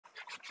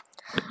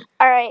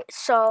Alright,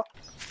 so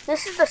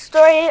this is the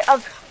story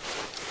of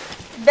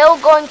Bill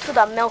going to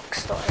the milk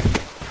store.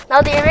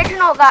 Now the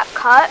original got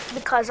cut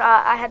because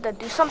I had to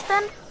do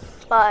something,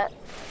 but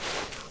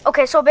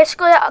okay, so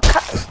basically,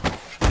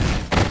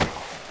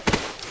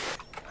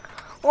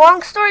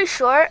 long story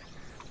short,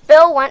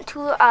 Bill went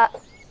to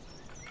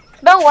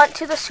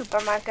the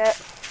supermarket.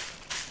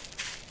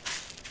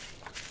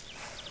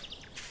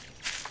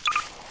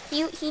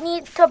 He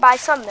needed to buy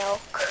some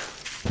milk,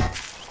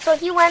 so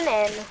he went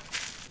in.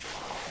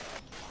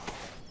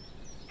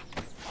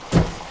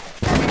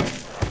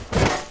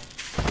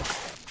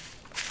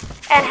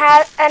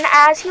 And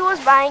as he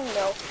was buying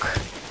milk,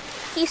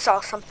 he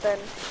saw something.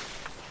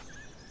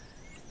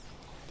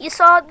 He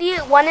saw the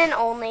one and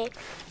only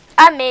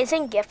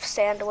amazing gift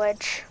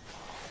sandwich.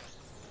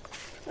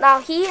 Now,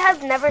 he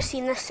had never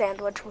seen this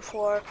sandwich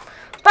before,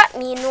 but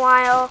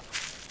meanwhile,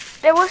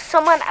 there was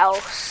someone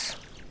else.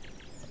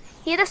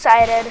 He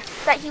decided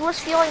that he was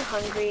feeling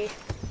hungry.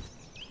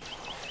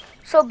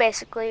 So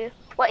basically,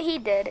 what he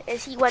did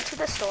is he went to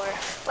the store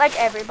like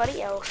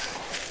everybody else.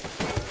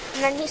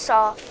 And then he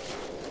saw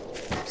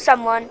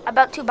someone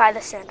about to buy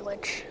the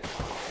sandwich.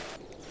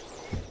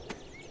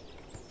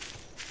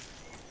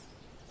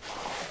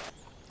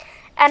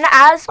 And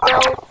as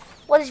Bill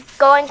was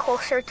going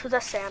closer to the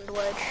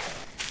sandwich,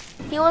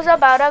 he was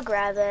about to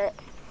grab it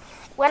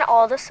when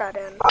all of a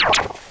sudden,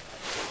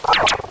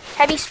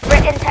 Heavy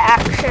sprint into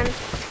action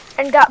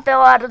and got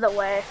Bill out of the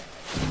way.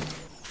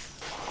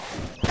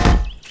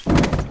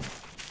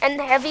 And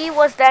Heavy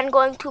was then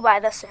going to buy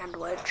the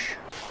sandwich.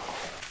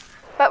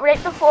 But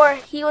right before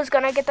he was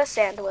gonna get the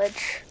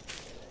sandwich,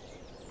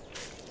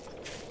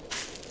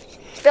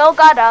 Bill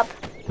got up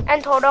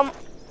and told him,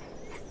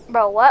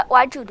 "Bro, what?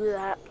 Why'd you do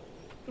that?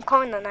 I'm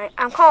calling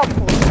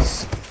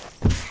police."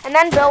 And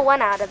then Bill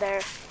went out of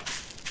there.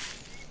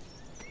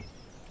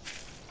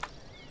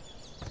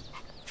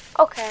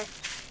 Okay.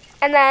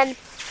 And then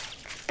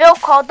Bill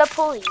called the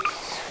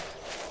police.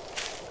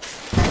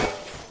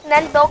 And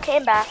then Bill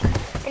came back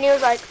and he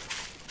was like,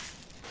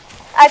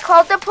 "I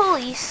called the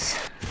police.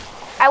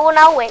 I will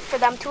now wait for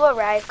them to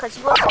arrive because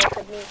you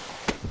assaulted me."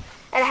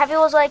 And Heavy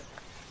was like,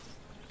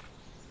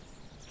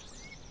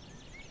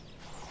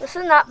 "This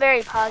is not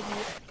very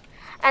poggy."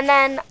 And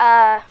then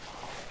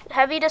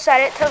Heavy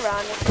decided to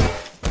run.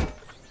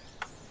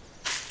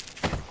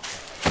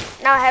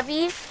 Now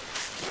Heavy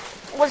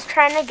was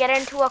trying to get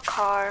into a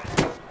car.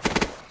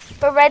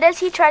 But right as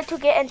he tried to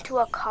get into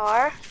a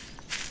car,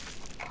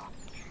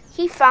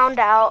 he found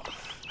out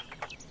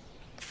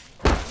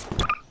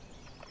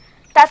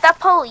that the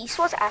police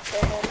was after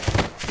him.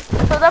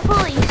 So the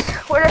police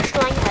were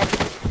destroying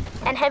Heavy.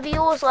 And Heavy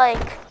was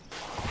like,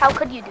 "How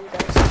could you do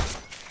this?"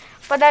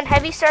 But then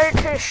Heavy started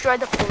to destroy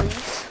the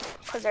police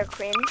because they're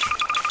cringe.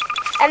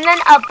 And then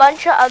a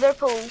bunch of other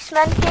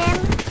policemen came,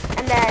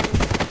 and then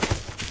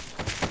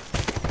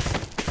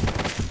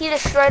he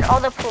destroyed all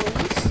the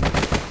police.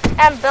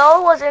 And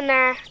Bill was in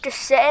there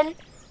just sitting,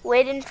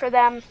 waiting for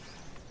them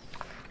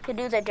to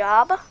do the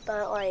job.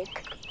 But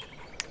like,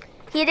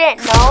 he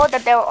didn't know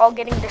that they were all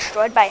getting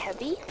destroyed by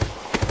Heavy.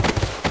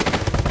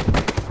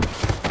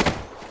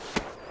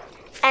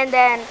 And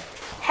then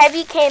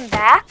Heavy came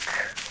back.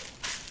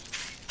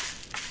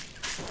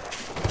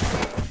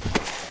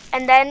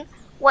 And then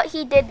what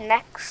he did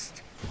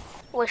next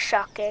was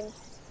shocking.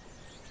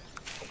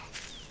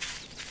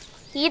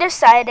 He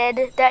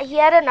decided that he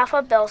had enough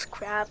of Bill's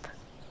crap.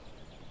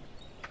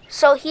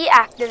 So he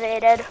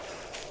activated.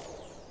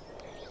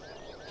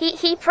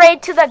 He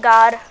prayed to the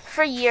God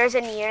for years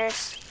and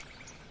years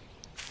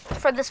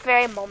for this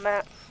very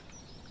moment.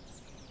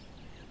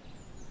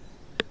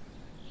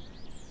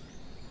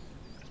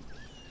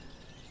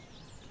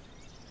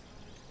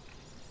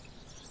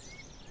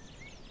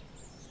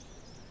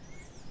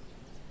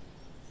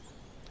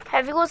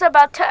 Heavy was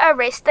about to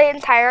erase the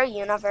entire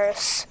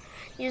universe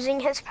using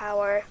his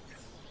power.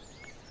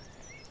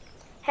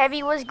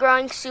 Heavy was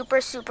growing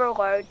super, super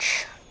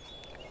large,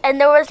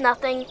 and there was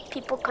nothing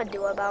people could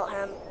do about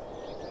him.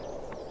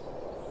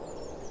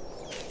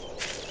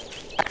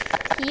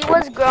 He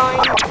was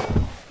growing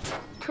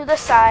to the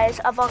size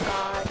of a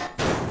god.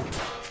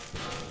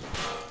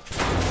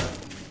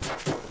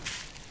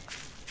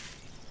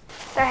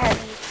 The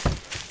Heavy.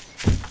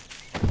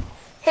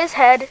 His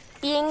head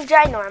being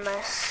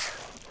ginormous.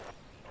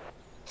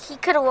 He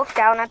could look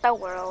down at the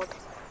world,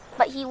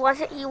 but he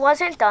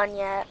wasn't done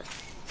yet.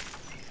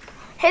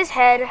 His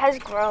head has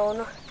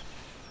grown,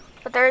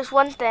 but there is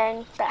one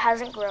thing that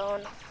hasn't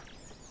grown.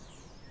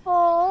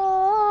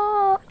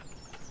 Oh.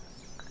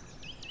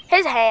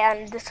 His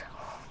hand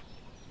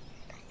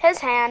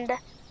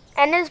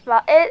and his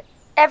body,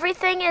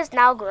 everything is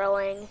now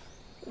growing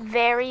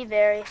very,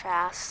 very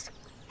fast.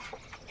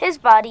 His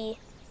body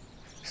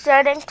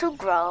starting to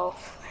grow.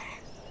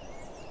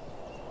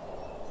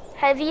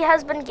 Heavy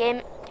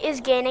is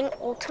gaining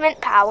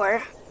ultimate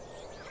power,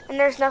 and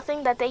there's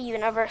nothing that the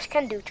universe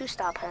can do to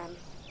stop him.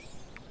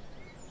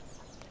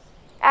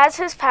 As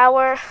his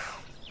power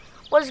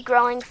was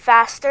growing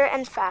faster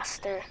and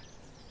faster,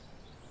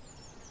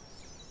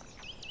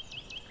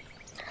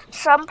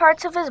 some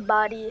parts of his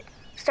body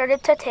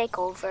started to take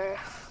over,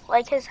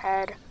 like his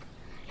head.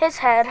 His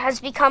head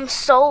has become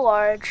so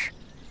large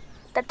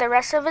that the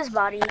rest of his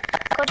body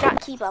could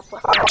not keep up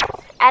with it.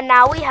 And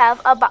now we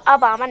have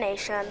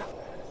Abomination,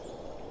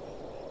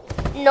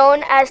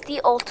 known as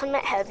the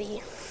Ultimate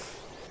Heavy.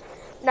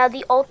 Now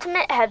the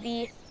Ultimate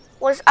Heavy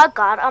was a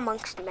god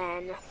amongst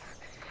men.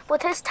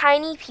 With his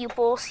tiny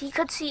pupils, he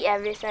could see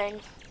everything,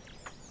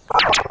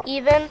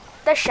 even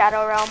the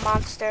Shadow Realm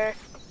monster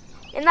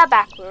in the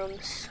back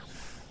rooms.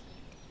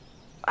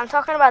 I'm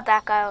talking about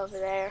that guy over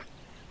there.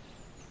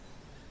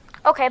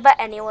 Okay, but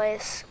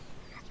anyways,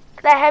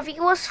 the Heavy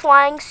was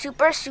flying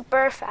super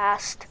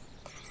fast,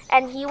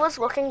 and he was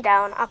looking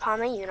down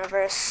upon the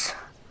universe,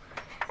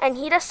 and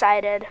he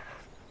decided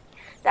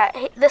that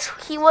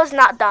he was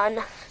not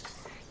done.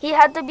 He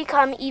had to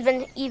become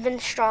even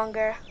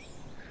stronger.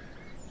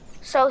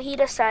 So he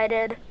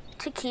decided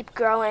to keep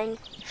growing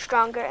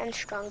stronger and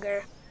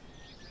stronger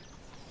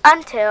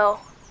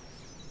until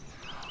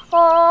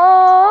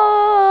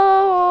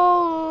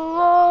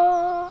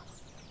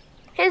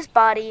his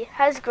body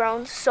has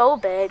grown so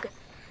big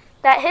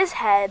that his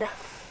head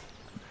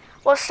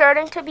was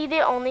starting to be the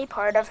only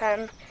part of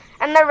him,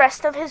 and the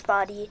rest of his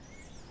body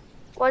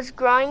was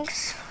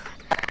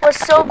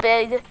so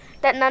big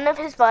that none of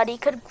his body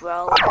could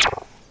grow.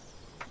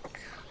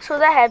 So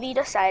the Heavy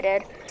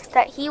decided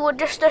that he would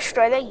just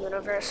destroy the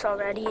universe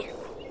already.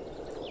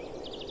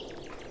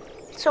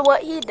 So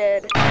what he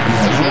did is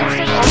he used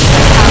his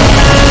ultimate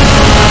power.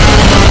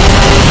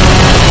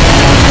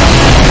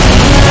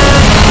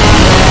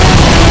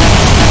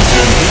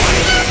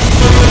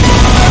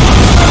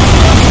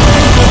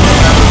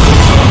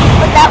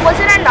 But that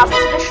wasn't enough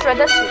to destroy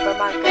the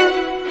supermarket.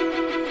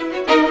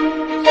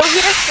 So he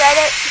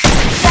decided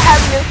to have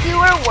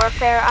nuclear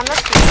warfare on the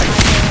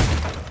supermarket.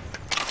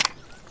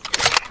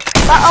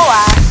 But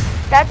alas,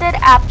 that did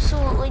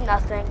absolutely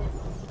nothing.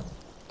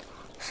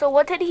 So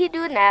what did he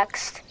do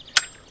next?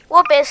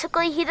 Well,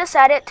 basically he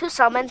decided to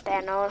summon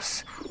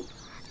Thanos,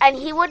 and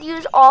he would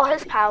use all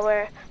his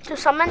power to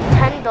summon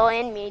 10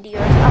 billion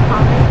meteors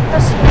upon the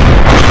space.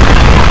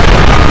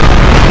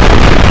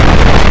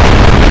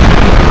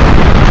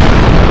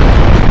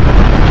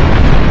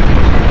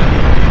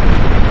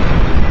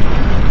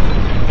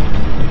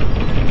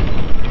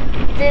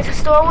 The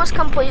store was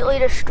completely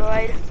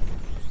destroyed.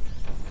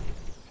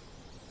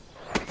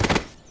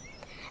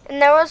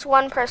 And there was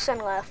one person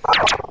left,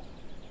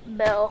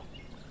 Bill.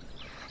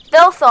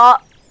 Bill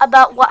thought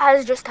about what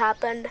has just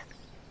happened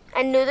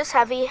and knew this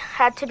Heavy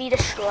had to be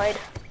destroyed.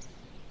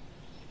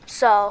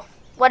 So,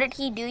 what did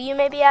he do, you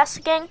may be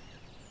asking?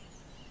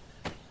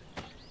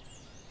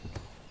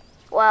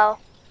 Well,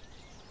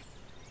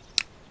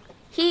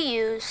 he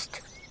used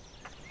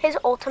his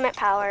ultimate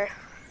power.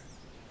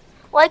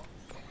 Like,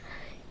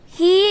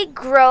 he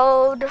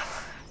growed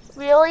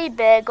really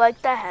big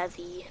like the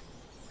Heavy.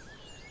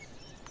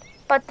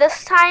 But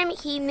this time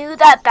he knew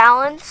that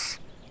balance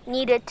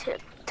needed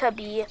to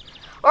be,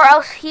 or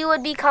else he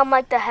would become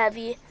like the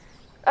Heavy,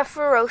 a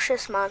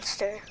ferocious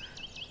monster.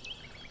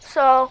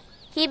 So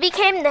he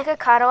became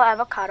Nikocado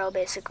Avocado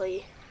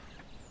basically.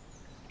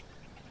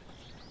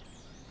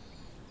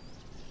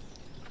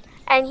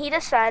 And he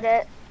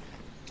decided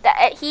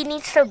that he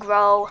needs to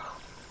grow.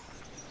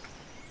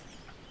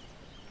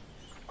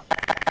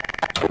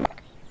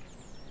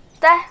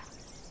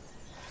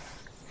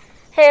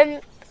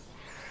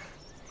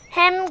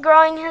 Him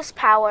growing his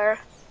power,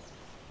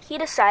 he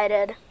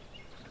decided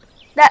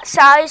that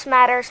size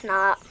matters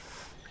not.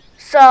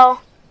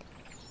 So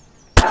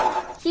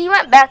he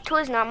went back to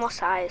his normal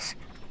size.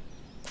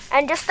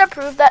 And just to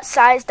prove that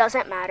size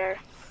doesn't matter,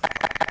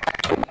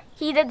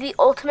 he did the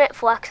ultimate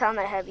flex on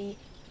the Heavy,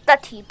 the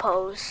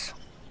T-pose.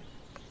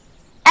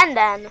 And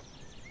then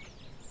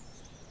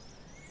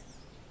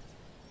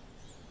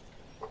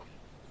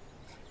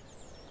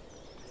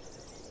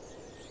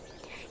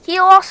he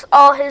lost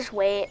all his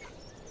weight.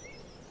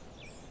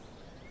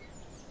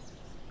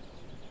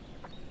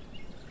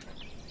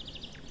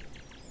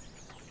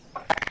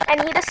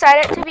 And he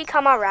decided to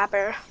become a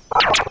rapper.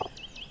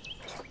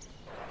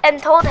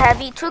 And told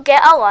Heavy to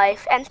get a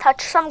life and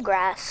touch some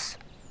grass.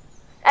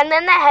 And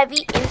then the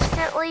Heavy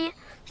instantly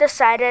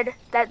decided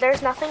that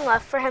there's nothing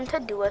left for him to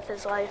do with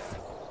his life.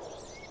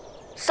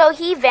 So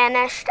he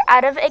vanished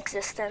out of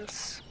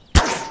existence.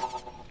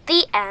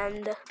 The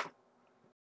end.